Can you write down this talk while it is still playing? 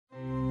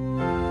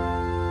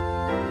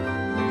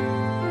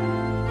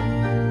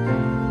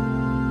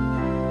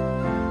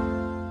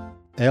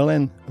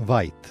Elen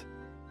Vajt,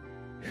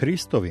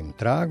 Hristovim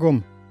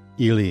tragom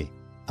ili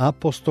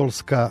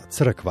apostolska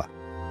crkva.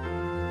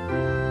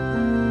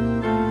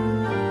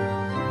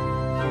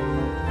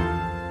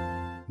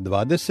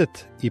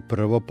 Dvadeset i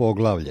prvo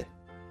poglavlje.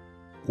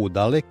 U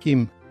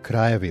dalekim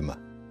krajevima.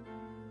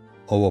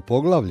 Ovo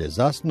poglavlje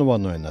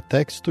zasnovano je na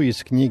tekstu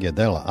iz knjige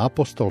Dela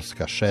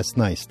apostolska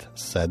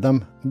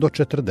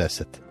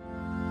 16:7-40.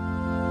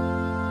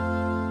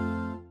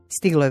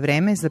 Stiglo je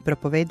vreme za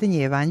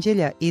propovedanje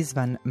evanđelja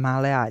izvan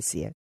Male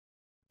Azije.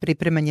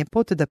 Pripreman je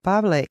put da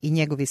Pavle i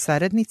njegovi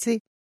saradnici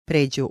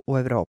pređu u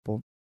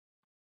Evropu.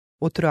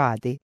 U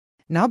Troadi,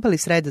 na obali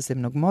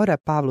Sredozemnog mora,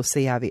 Pavlu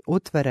se javi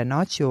utvara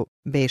noću,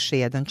 beše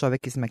jedan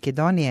čovek iz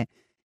Makedonije,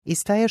 i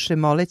stajaše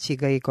moleći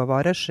ga i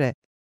govoraše: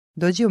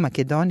 dođi u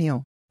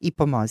Makedoniju i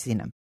pomozi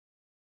nam.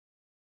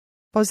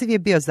 Poziv je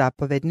bio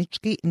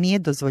zapovednički, nije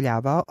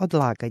dozvoljavao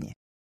odlaganje.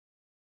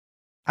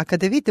 A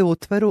kada vide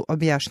utvaru,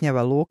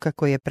 objašnjava Luka,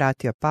 koji je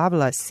pratio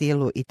Pavla,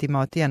 Silu i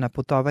Timotija na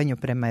putovanju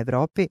prema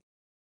Evropi,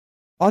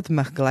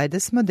 odmah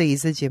gledasmo da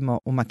izađemo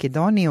u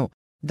Makedoniju,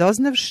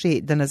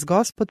 doznavši da nas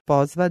Gospod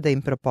pozva da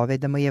im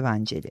propovedamo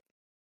evanđelje.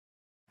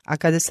 A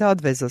kada se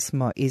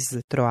odvezosmo iz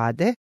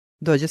Troade,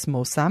 dođosmo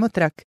u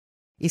Samotrak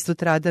i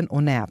sutradan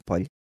u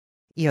Neapolj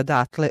i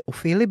odatle u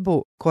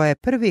Filibu, koja je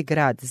prvi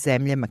grad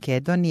zemlje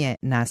Makedonije,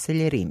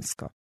 naselje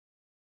rimsko.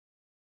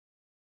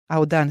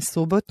 A u dan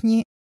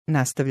subotnji,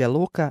 nastavlja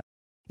Luka,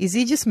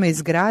 iziđesmo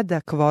iz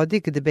grada k vodi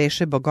gde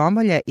beše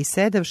bogomolja i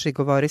sedavši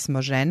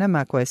govorismo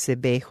ženama koje se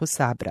behu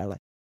sabrale.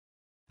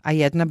 A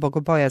jedna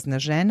bogobojazna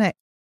žena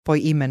po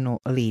imenu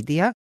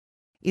Lidija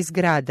iz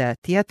grada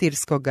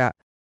Tijatirskoga,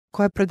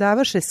 koja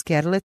prodavaše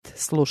skerlet,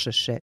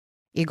 slušaše,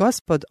 i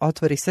Gospod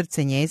otvori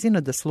srce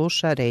njezino da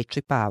sluša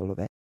reči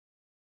Pavlove.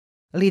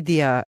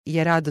 Lidija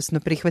je radosno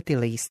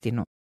prihvatila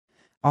istinu.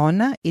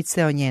 Ona i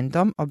ceo njen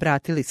dom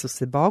obratili su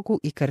se Bogu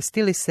i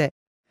krstili se.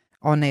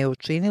 Ona je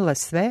učinila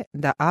sve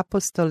da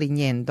apostoli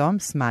njen dom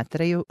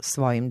smatraju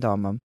svojim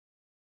domom.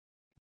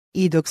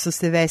 I dok su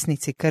se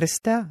vesnici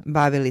krsta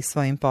bavili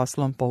svojim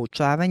poslom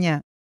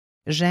poučavanja,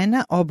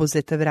 žena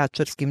obuzeta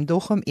vračarskim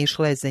duhom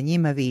išla je za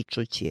njima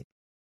vičući: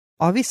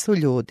 ovi su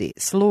ljudi,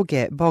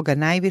 sluge Boga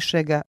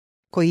najvišega,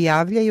 koji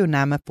javljaju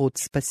nama put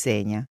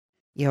spasenja.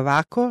 I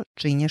ovako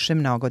činješe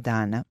mnogo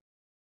dana.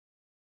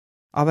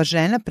 Ova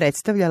žena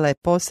predstavljala je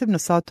posebno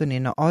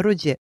Sotonino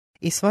oruđe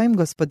i svojim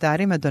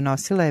gospodarima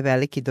donosila je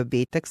veliki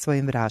dobitak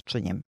svojim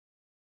vraćanjem.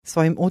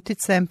 Svojim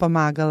uticajem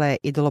pomagala je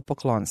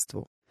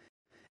idolopoklonstvu.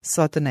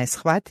 Sotona je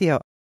shvatio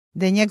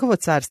da je njegovo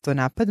carstvo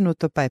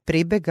napadnuto, pa je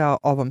pribegao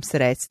ovom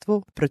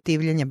sredstvu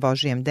protivljenja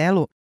Božijem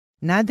delu,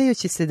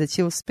 nadajući se da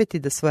će uspeti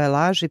da svoje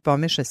laži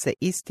pomeša sa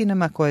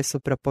istinama koje su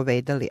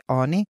propovedali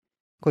oni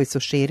koji su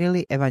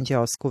širili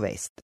evanđeosku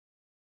vest.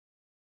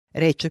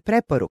 Reči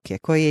preporuke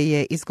koje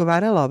je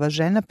izgovarala ova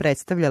žena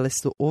predstavljale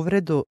su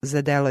uvredu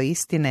za delo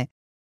istine,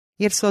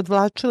 jer su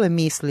odvlačile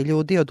misli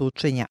ljudi od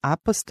učenja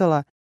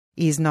apostola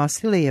i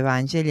iznosile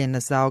evanđelje na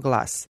zao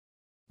glas.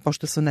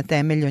 Pošto su na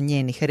temelju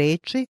njenih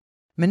reči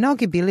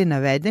mnogi bili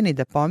navedeni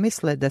da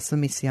pomisle da su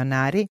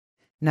misionari,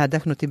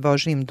 nadahnuti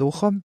Božijim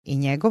duhom i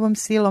njegovom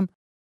silom,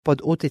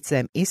 pod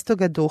uticajem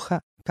istoga duha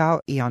kao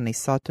i onaj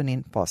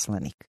Sotonin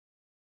poslanik.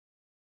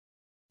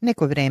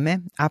 Neko vreme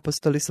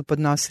apostoli su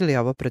podnosili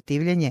ovo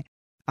protivljenje,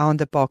 a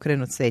onda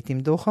pokrenut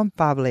Svetim duhom,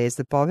 Pavle je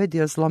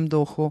zapovedio zlom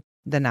duhu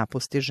da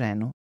napusti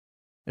ženu.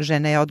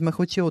 Žena je odmah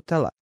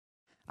ućutala,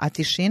 a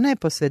tišina je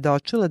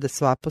posvedočila da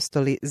su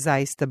apostoli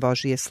zaista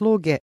Božije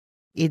sluge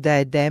i da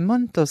je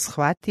demon to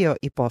shvatio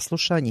i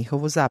poslušao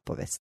njihovu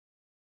zapovest.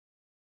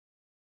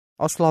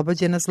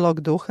 Oslobođena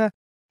zlog duha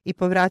i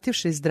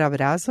povrativši zdrav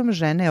razum,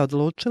 žena je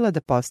odlučila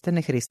da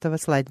postane Hristova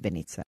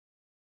sledbenica.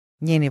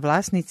 Njeni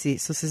vlasnici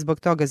su se zbog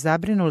toga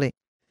zabrinuli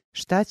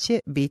šta će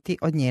biti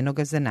od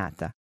njenoga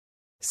zanata.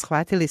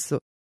 Shvatili su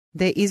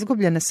da je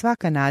izgubljena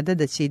svaka nada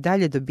da će i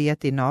dalje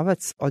dobijati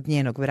novac od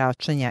njenog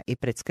vraćanja i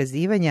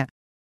predskazivanja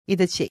i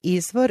da će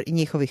izvor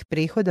njihovih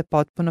prihoda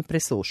potpuno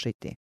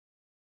presušiti,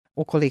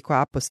 ukoliko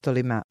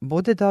apostolima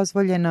bude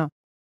dozvoljeno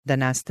da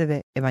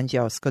nastave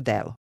evanđeosko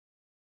delo.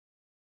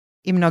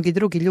 I mnogi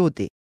drugi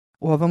ljudi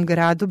u ovom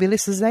gradu bili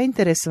su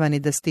zainteresovani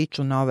da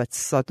stiču novac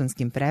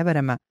sotonskim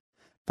prevarama,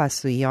 pa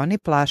su i oni,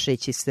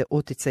 plašeći se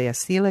uticaja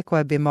sile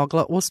koja bi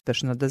mogla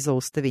uspešno da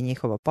zaustavi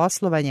njihovo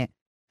poslovanje,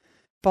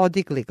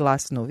 podigli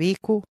glasnu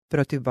viku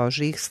protiv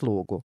Božijih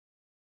slugu.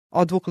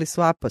 Odvukli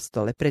su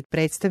apostole pred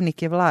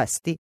predstavnike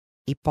vlasti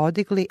i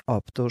podigli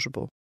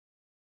optužbu.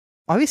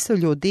 Ovi su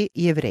ljudi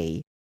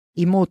Jevreji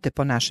i mute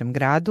po našem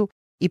gradu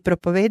i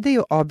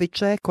propovedaju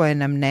običaje koje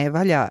nam ne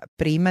valja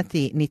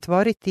primati ni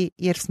tvoriti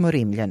jer smo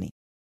Rimljani.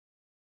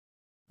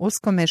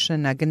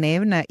 Uskomešana,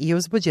 gnevna i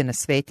uzbuđena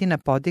svetina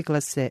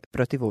podigla se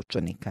protiv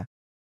učenika.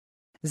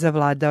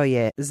 Zavladao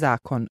je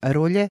zakon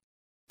rulje,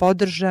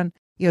 podržan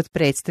i od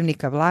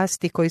predstavnika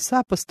vlasti koji su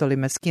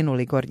apostolima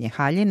skinuli gornje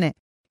haljine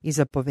i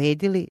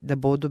zapovedili da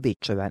budu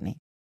bičevani.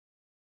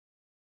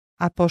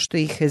 A pošto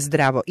ih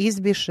zdravo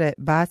izbiše,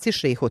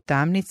 baciše ih u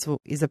tamnicu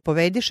i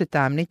zapovediše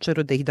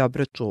tamničaru da ih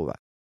dobro čuva.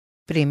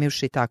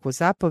 Primivši takvu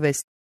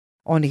zapovest,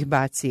 On ih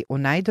baci u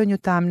najdonju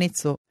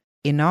tamnicu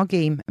i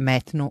noge im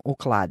metnu u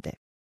klade.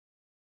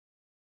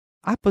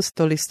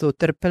 Apostoli su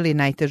trpeli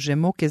najteže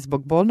muke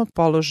zbog bolnog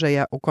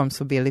položaja u kom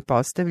su bili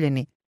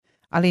postavljeni,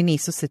 ali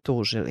nisu se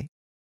tužili.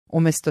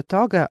 Umjesto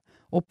toga,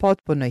 u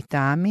potpunoj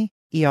tami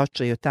i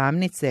očaju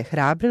tamnice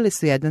hrabrili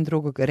su jedan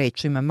drugog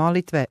rečima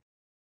molitve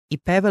i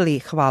pevali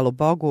hvalu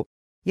Bogu,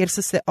 jer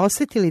su se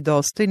osjetili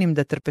dostojnim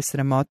da trpe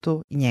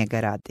sramotu njega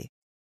radi.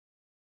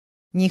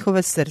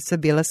 Njihova srca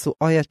bila su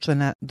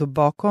ojačana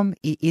dubokom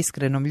i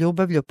iskrenom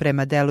ljubavlju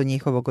prema delu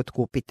njihovog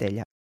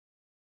otkupitelja.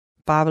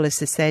 Pavle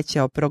se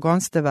sećao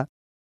progonstava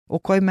u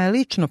kojima je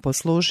lično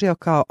poslužio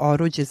kao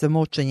oruđe za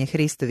mučenje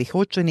Hristovih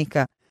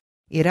učenika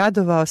i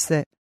radovao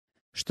se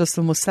što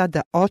su mu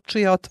sada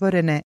oči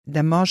otvorene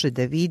da može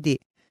da vidi,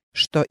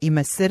 što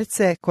ima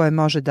srce koje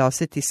može da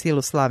osjeti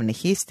silu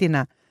slavnih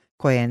istina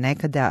koje je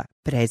nekada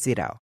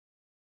prezirao.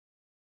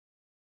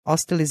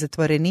 Ostali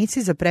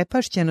zatvorenici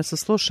zaprepašćeno su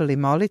slušali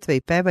molitve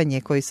i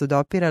pevanje koji su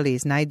dopirali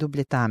iz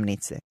najdublje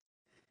tamnice.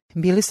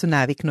 Bili su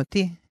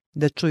naviknuti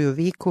da čuju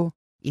viku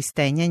i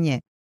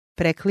stenjanje,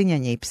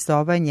 preklinjanje i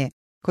psovanje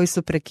koji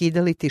su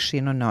prekidali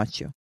tišinu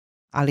noću,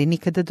 ali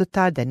nikada do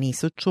tada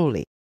nisu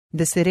čuli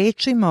da se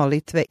reči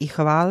molitve i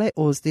hvale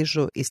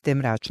uzdižu iz te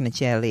mračne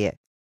ćelije.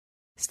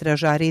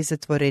 Stražari i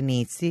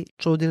zatvorenici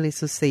čudili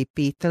su se i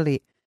pitali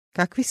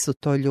kakvi su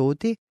to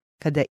ljudi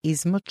kada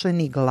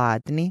izmočeni,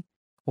 gladni,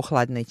 u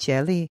hladnoj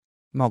ćeliji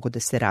mogu da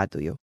se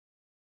raduju.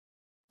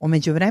 U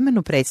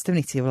međuvremenu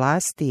predstavnici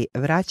vlasti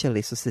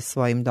vraćali su se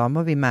svojim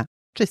domovima,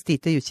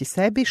 čestitajući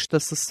sebi što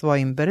su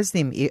svojim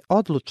brzim i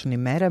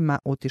odlučnim merama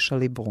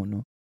utišali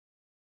bunu.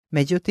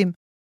 Međutim,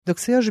 dok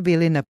su još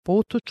bili na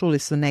putu, čuli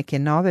su neke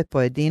nove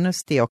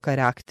pojedinosti o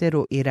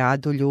karakteru i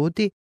radu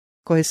ljudi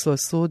koje su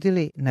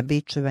osudili na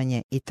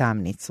bičevanje i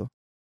tamnicu.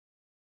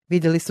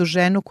 Vidjeli su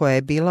ženu koja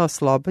je bila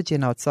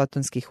oslobođena od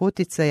sotonskih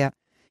uticaja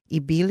i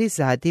bili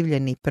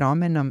zadivljeni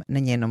promenom na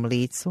njenom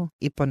licu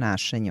i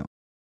ponašanju.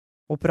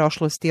 U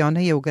prošlosti ona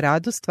je u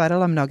gradu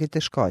stvarala mnoge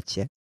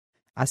teškoće,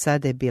 a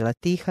sada je bila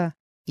tiha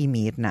i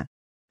mirna.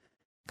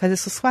 Kada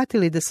su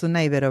shvatili da su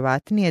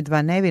najverovatnije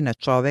dva nevina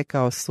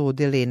čoveka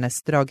osudili na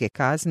stroge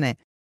kazne,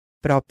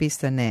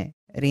 propisane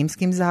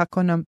rimskim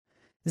zakonom,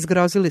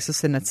 zgrozili su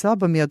se nad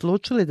sobom i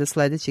odlučili da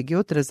sljedećeg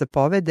jutra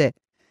zapovede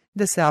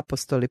da se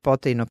apostoli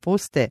potajno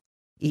puste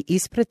i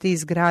isprate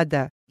iz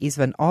grada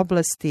izvan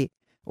oblasti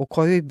u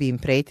kojoj bi im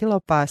pretila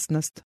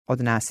opasnost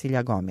od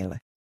nasilja gomile.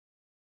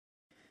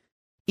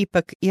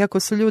 Ipak, iako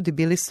su ljudi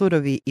bili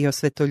surovi i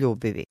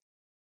osvetoljubivi,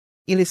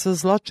 ili su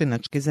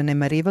zločinački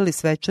zanemarivali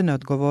svečane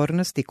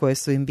odgovornosti koje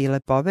su im bile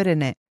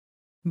poverene,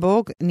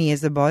 Bog nije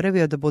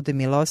zaboravio da bude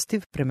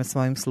milostiv prema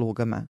svojim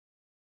slugama.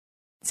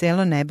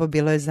 Cijelo nebo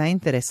bilo je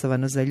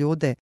zainteresovano za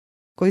ljude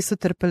koji su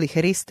trpeli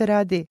Hrista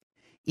radi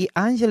i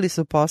anđeli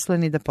su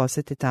poslani da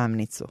posete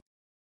tamnicu.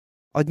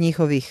 Od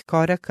njihovih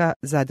koraka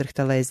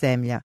zadrhtala je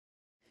zemlja.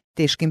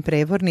 Teškim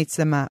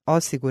prevornicama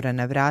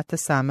osigurana vrata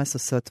sama su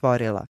se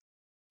otvorila.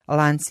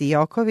 Lanci i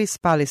okovi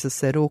spali su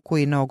se ruku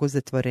i nogu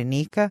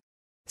zatvorenika,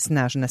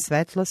 snažna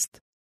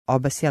svetlost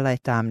obasjala je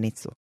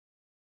tamnicu.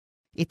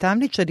 I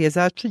tamničar je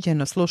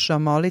začuđeno slušao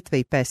molitve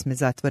i pesme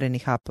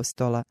zatvorenih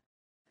apostola.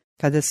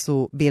 Kada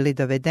su bili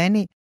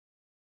dovedeni,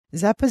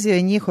 zapazio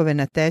je njihove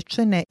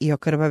natečene i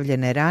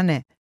okrvavljene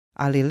rane,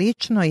 ali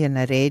lično je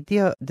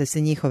naredio da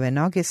se njihove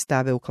noge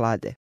stave u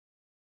klade.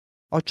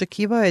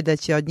 Očekivao je da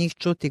će od njih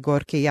čuti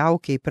gorke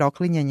jauke i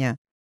proklinjanja,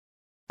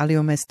 ali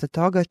umjesto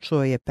toga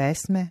čuo je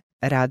pesme,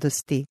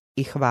 radosti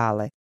i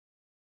hvale.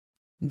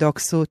 Dok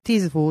su ti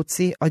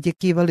zvuci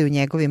odjekivali u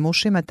njegovim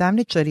ušima,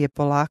 tamničar je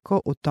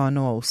polako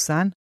utonuo u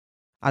san,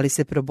 ali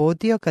se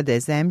probudio kada je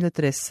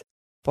zemljotres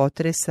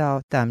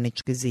potresao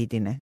tamničke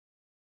zidine.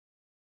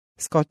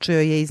 Skočio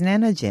je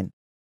iznenađen,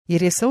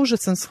 jer je sa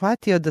užasom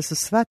shvatio da su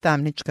sva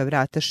tamnička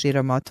vrata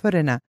širom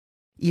otvorena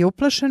i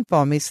uplašen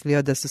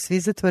pomislio da su svi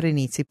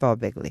zatvorenici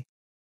pobegli.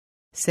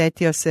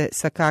 Setio se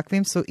sa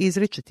kakvim su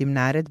izričitim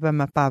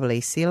naredbama Pavla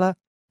i Sila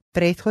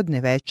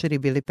prethodne večeri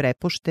bili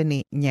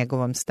prepušteni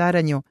njegovom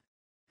staranju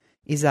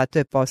i zato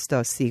je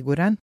postao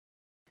siguran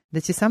da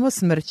će samo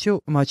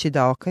smrću moći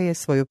da okaje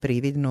svoju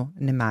prividnu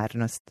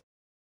nemarnost.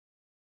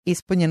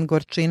 Ispunjen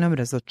gorčinom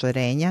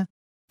razočarenja,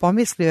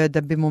 pomislio je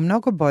da bi mu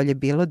mnogo bolje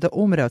bilo da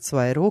umre od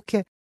svoje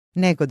ruke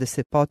nego da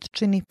se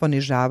potčini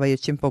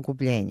ponižavajućem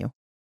pogubljenju.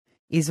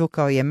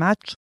 Izvukao je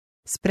mač,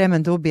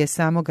 spreman da ubije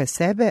samoga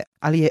sebe,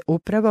 ali je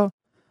upravo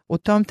u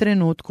tom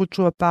trenutku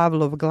čuo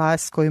Pavlov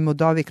glas koji mu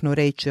doviknu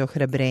reči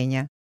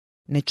ohrabrenja.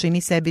 Ne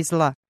čini sebi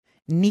zla,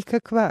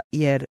 nikakva,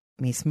 jer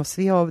mi smo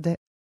svi ovde.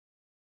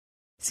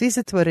 Svi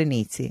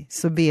zatvorenici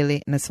su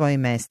bili na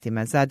svojim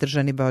mestima,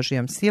 zadržani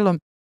Božjom silom,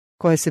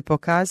 koja se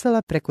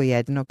pokazala preko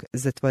jednog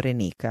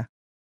zatvorenika.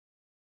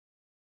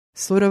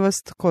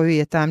 Surovost koju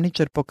je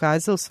tamničar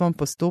pokazao u svom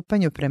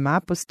postupanju prema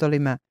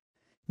apostolima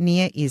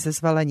nije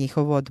izazvala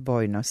njihovu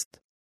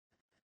odbojnost.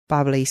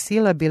 Pavle i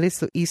Sila bili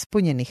su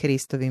ispunjeni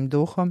Hristovim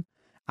duhom,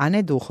 a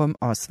ne duhom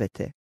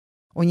osvete.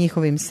 U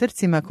njihovim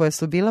srcima koja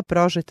su bila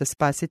prožeta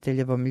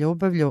Spasiteljevom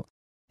ljubavlju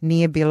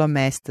nije bilo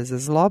mesta za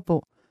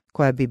zlobu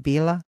koja bi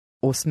bila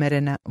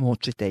usmerena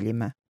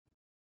mučiteljima.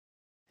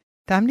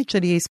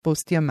 Tamničar je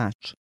ispustio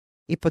mač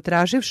i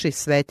potraživši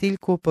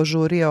svetiljku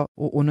požurio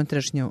u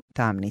unutrašnju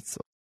tamnicu.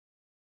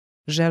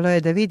 Želeo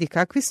je da vidi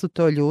kakvi su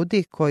to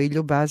ljudi koji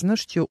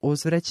ljubaznošću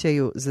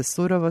uzvraćaju za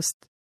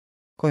surovost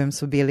kojom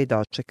su bili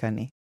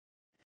dočekani.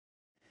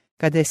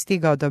 Kada je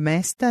stigao do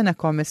mesta na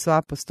kome su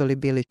apostoli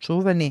bili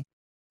čuvani,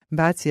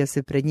 bacio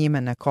se pred njima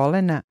na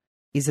kolena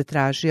i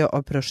zatražio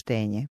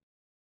oproštenje.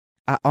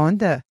 A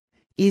onda,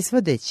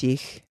 izvodeći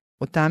ih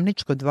u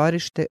tamničko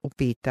dvorište,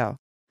 upitao: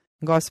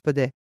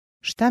 Gospode,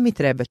 šta mi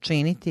treba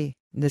činiti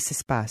da se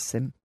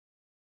spasem?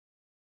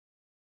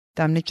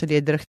 Tamničar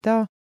je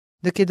drhtao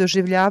dok je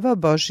doživljavao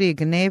Božji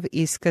gnev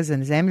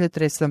iskazan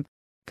zemljotresom.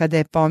 Kada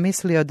je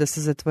pomislio da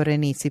su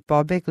zatvorenici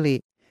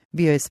pobegli,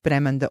 bio je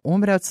spreman da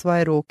umre od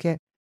svoje ruke,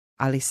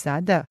 ali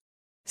sada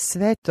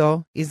sve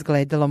to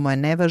izgledalo mu je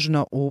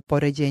nevažno u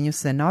upoređenju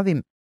sa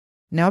novim,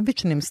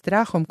 neobičnim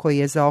strahom koji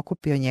je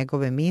zaokupio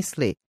njegove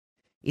misli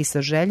i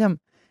sa željom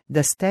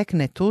da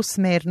stekne tu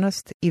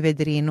smernost i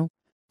vedrinu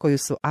koju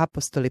su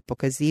apostoli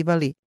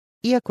pokazivali,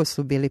 iako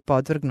su bili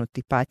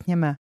podvrgnuti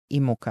patnjama i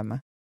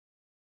mukama.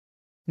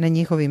 Na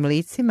njihovim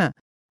licima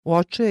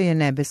uočio je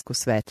nebesku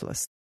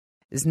svetlost.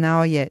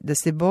 Znao je da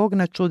se Bog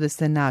na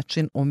čudesan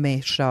način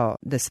umešao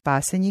da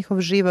spase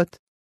njihov život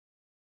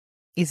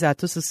i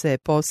zato su se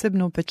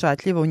posebno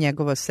upečatljivo u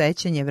njegovo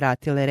sećanje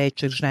vratile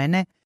reči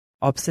žene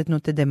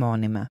opsednute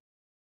demonima.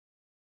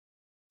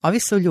 Ovi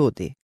su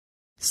ljudi,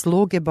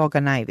 sluge Boga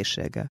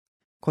najvišega,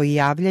 koji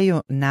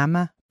javljaju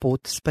nama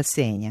put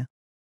spasenja.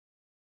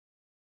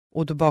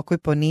 U dubokoj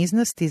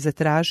poniznosti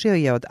zatražio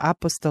je od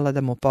apostola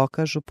da mu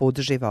pokažu put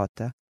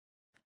života,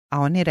 a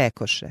oni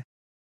rekoše: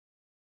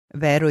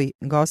 Veruj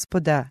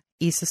Gospoda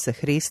Isusa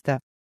Hrista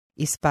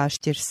i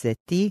spašćeš se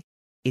ti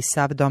i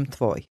sav dom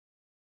tvoj.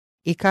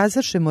 I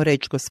kazaše mu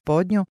reč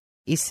Gospodnju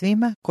i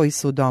svima koji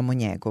su u domu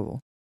njegovu.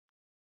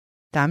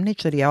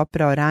 Tamničar je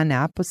oprao rane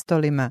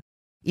apostolima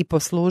i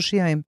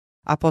poslužio im,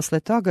 a posle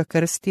toga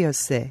krstio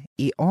se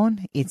i on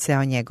i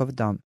ceo njegov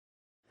dom.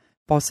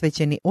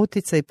 Posvećeni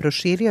uticaj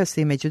proširio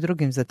se i među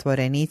drugim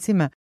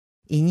zatvorenicima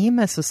i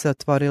njima su se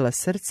otvorila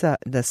srca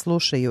da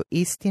slušaju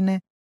istine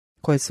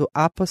koje su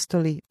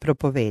apostoli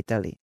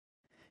propovedali.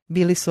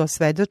 Bili su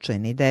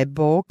osvedočeni da je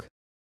Bog,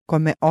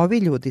 kome ovi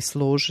ljudi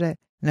služe,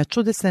 na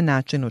čudesan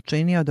način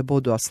učinio da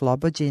budu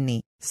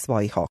oslobođeni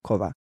svojih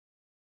okova.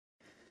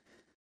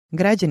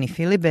 Građani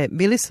Filibe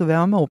bili su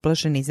veoma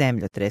uplašeni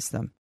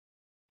zemljotresom.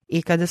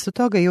 I kada su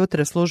toga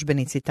jutra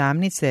službenici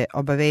tamnice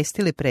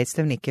obavestili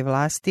predstavnike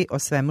vlasti o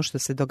svemu što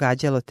se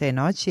događalo te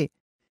noći,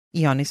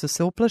 i oni su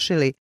se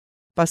uplašili,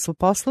 pa su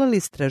poslali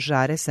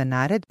stražare sa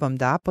naredbom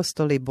da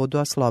apostoli budu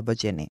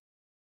oslobođeni.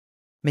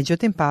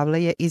 Međutim,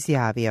 Pavle je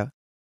izjavio: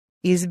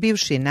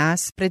 Izbivši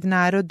nas pred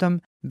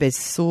narodom, bez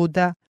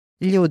suda,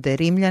 ljude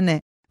Rimljane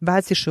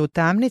baciše u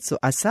tamnicu,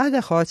 a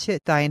sada hoće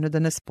tajno da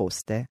nas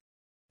puste.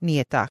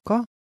 Nije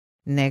tako,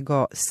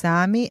 nego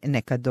sami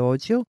neka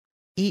dođu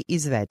i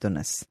izvedu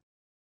nas.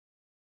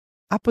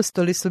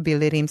 Apostoli su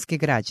bili rimski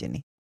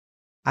građani,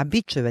 a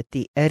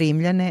bičevati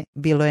Rimljane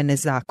bilo je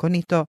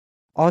nezakonito,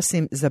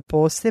 osim za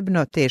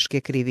posebno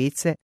teške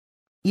krivice,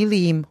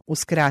 ili im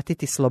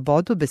uskratiti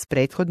slobodu bez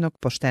prethodnog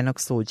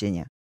poštenog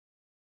suđenja.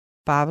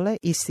 Pavle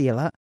i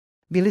Sila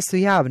bili su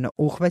javno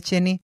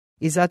uhvaćeni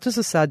i zato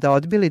su sada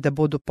odbili da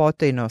budu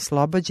potajno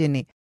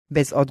oslobođeni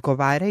bez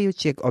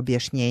odgovarajućeg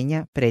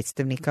objašnjenja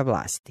predstavnika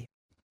vlasti.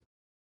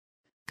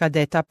 Kada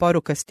je ta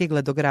poruka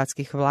stigla do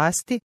gradskih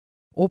vlasti,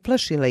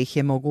 uplašila ih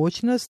je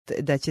mogućnost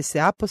da će se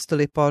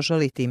apostoli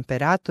požaliti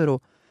imperatoru,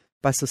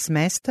 pa su s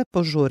mesta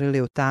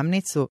požurili u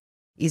tamnicu,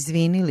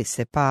 izvinili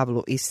se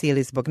Pavlu i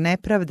Sili zbog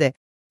nepravde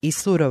i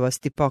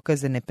surovosti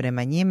pokazane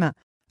prema njima,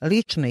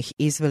 lično ih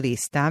izveli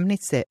iz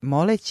tamnice,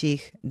 moleći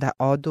ih da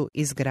odu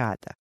iz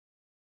grada.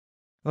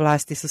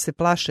 Vlasti su se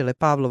plašile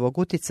Pavlovog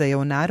uticaja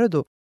u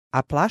narodu,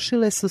 a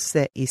plašile su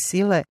se i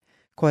Sile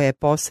koja je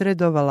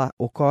posredovala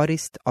u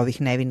korist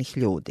ovih nevinih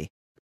ljudi.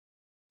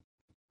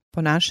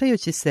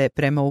 Ponašajući se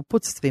prema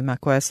uputstvima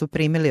koja su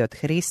primili od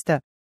Hrista,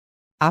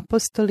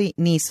 apostoli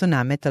nisu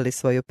nametali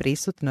svoju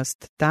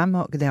prisutnost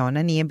tamo gde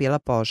ona nije bila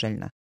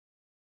poželjna.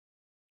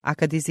 A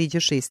kad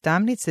iziđeše iz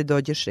tamnice,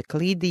 dođeše k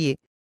Lidiji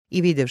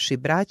i videvši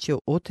braću,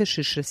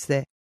 utešiše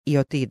se i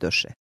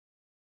otidoše.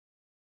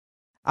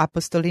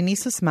 Apostoli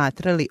nisu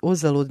smatrali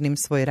uzaludnim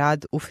svoj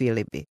rad u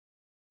Filibi.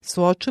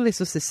 Suočili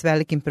su se s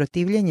velikim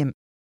protivljenjem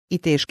i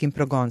teškim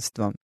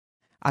progonstvom,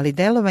 ali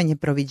delovanje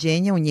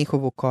proviđenja u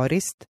njihovu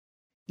korist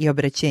i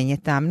obraćenje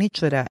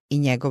tamničara i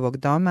njegovog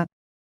doma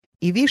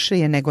i više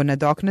je nego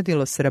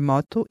nadoknadilo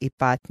sramotu i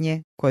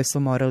patnje koje su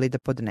morali da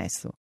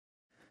podnesu.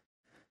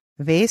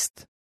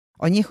 Vest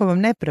o njihovom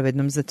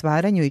nepravednom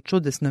zatvaranju i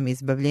čudesnom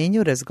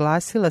izbavljenju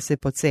razglasila se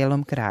po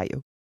celom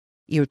kraju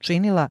i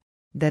učinila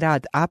da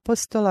rad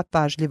apostola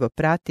pažljivo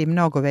prati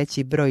mnogo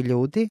veći broj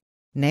ljudi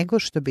nego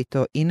što bi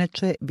to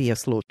inače bio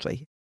slučaj.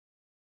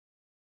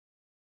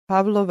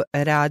 Pavlov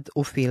rad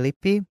u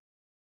Filipi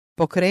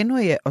pokrenuo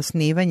je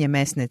osnivanje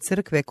mesne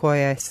crkve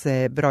koja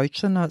se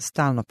brojčano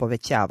stalno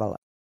povećavala.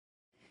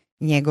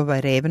 njegova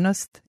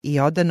revnost i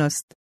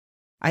odanost,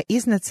 a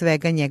iznad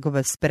svega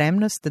njegova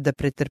spremnost da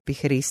pretrpi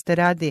Hrista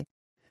radi,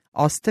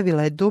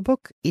 ostavila je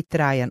dubok i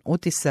trajan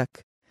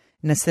utisak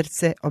na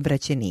srce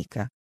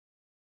obraćenika.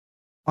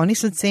 Oni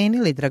su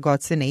cenili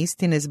dragocene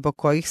istine zbog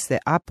kojih se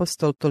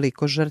apostol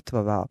toliko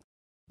žrtvovao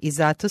i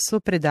zato su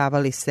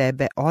predavali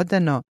sebe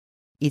odano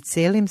i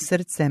celim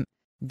srcem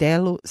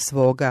delu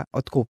svoga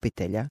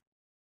otkupitelja.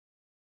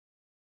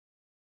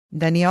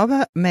 Da ni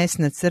ova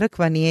mesna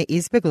crkva nije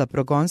izbegla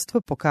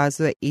progonstvo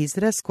pokazuje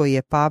izraz koji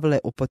je Pavle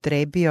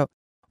upotrebio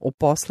u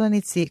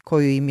poslanici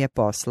koju im je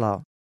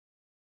poslao.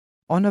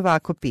 On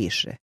ovako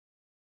piše: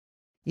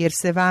 jer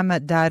se vama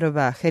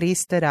darova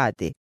Hrista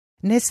radi,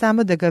 ne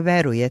samo da ga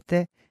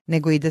verujete,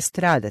 nego i da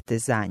stradate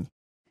za nj,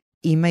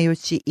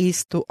 imajući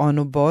istu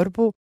onu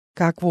borbu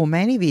kakvu u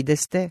meni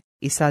videste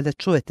i sada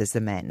čujete za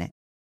mene.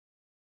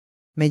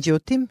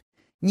 Međutim,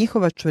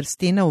 njihova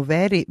čvrstina u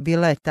veri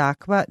bila je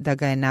takva da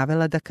ga je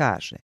navela da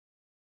kaže: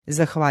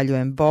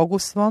 zahvaljujem Bogu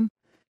svom,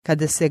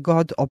 kada se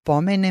god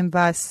opomenem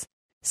vas,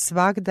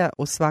 svagda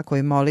u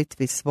svakoj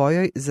molitvi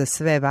svojoj za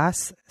sve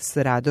vas s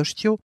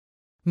radošću,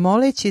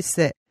 moleći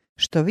se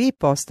što vi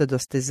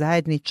postadoste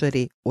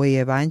zajedničari u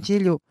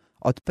evanđelju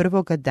od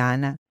prvoga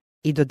dana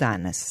i do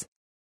danas.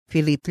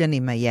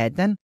 Filipljanima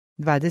 1,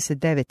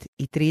 29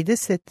 i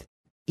 30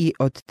 i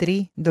od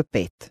 3 do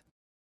 5.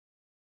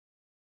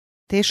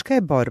 Teška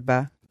je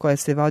borba koja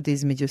se vodi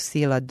između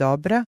sila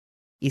dobra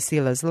i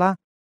sila zla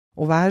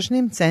u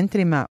važnim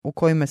centrima u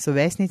kojima su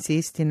vesnici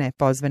istine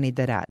pozvani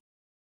da rade.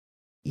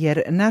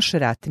 Jer naš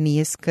rat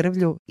nije s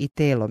krvlju i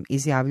telom,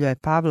 izjavljuje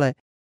Pavle,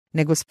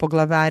 nego s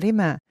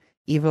poglavarima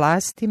i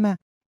vlastima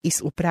i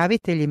s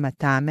upraviteljima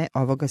tame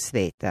ovoga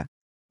sveta.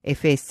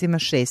 Efescima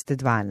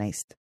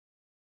 6.12.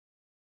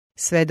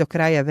 Sve do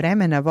kraja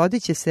vremena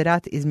vodit će se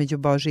rat između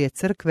Božije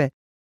crkve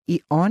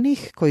i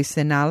onih koji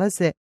se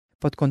nalaze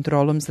pod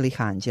kontrolom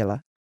zlih anđela.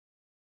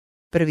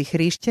 Prvi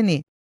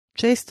hrišćani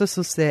često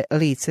su se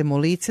licem u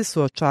lice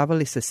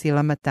suočavali sa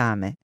silama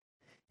tame.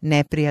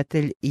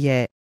 Neprijatelj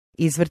je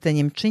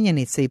izvrtanjem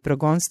činjenica i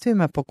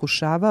progonstvima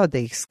pokušavao da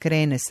ih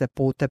skrene sa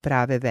puta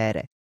prave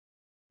vere.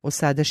 U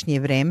sadašnje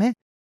vreme,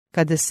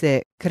 kada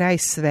se kraj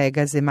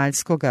svega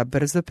zemaljskoga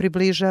brzo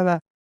približava,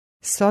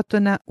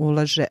 Sotona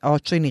ulaže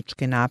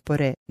očajničke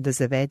napore da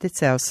zavede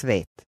ceo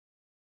svet.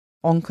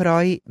 On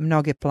kroji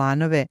mnoge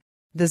planove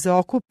da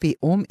zaokupi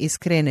i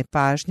skrene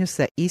pažnju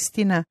sa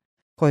istina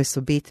koje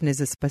su bitne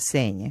za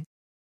spasenje.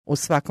 U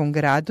svakom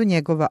gradu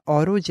njegova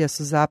oruđa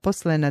su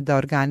zaposlena da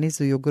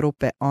organizuju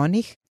grupe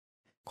onih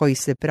koji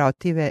se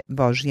protive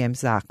Božijem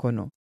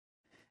zakonu.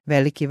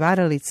 Veliki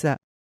varalica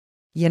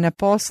je na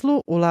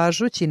poslu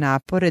ulažući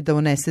napore da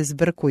unese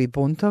zbrku i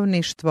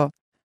buntovništvo,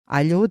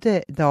 a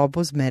ljude da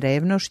obuzme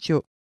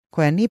revnošću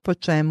koja ni po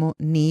čemu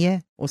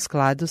nije u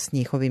skladu s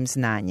njihovim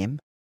znanjem.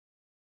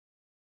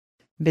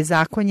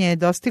 Bezakonje je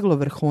dostiglo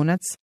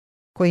vrhunac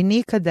koji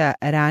nikada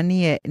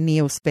ranije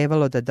nije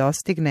uspevalo da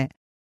dostigne,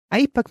 a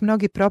ipak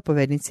mnogi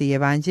propovednici i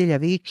evanđelja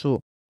viču: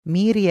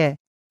 mir je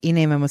i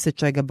nemamo se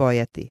čega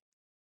bojati.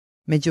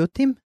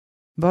 Međutim,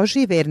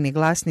 Božji verni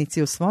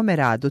glasnici u svome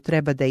radu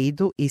treba da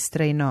idu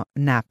istrajno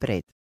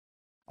napred.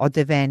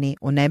 Odeveni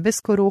u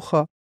nebesko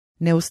ruho,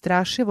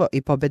 neustrašivo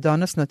i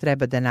pobedonosno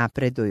treba da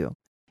napreduju,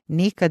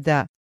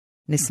 nikada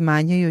ne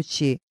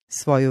smanjujući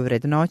svoju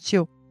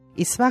vrednoću,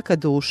 i svaka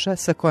duša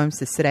sa kojom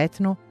se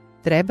sretnu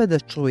treba da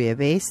čuje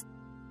vest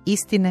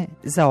istine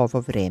za ovo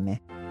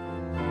vreme.